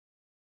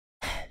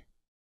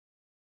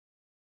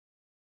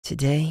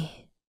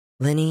Today,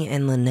 Lenny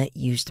and Lynette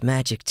used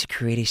magic to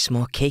create a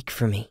small cake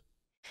for me.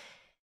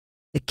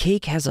 The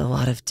cake has a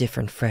lot of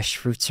different fresh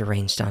fruits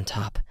arranged on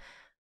top,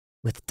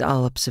 with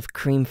dollops of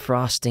cream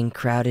frosting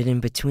crowded in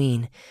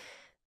between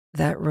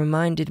that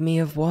reminded me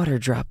of water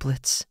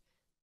droplets.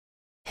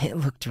 It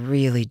looked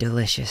really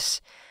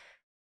delicious.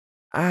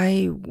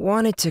 I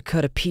wanted to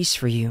cut a piece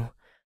for you,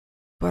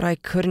 but I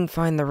couldn't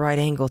find the right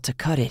angle to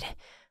cut it,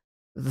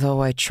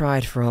 though I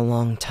tried for a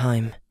long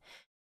time.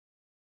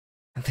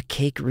 The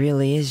cake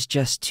really is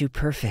just too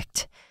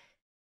perfect.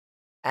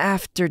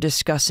 After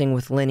discussing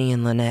with Lenny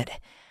and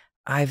Lynette,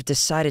 I've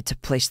decided to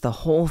place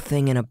the whole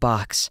thing in a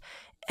box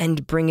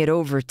and bring it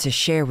over to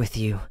share with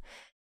you.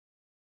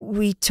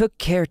 We took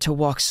care to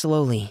walk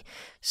slowly,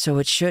 so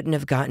it shouldn't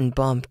have gotten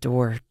bumped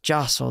or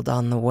jostled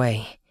on the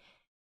way.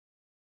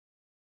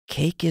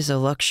 Cake is a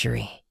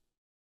luxury,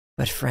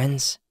 but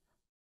friends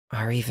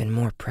are even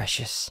more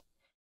precious.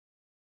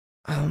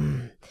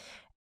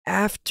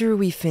 After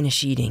we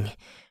finish eating,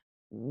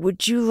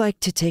 would you like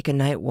to take a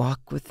night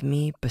walk with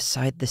me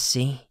beside the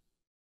sea?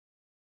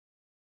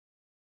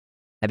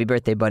 Happy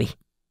birthday, buddy.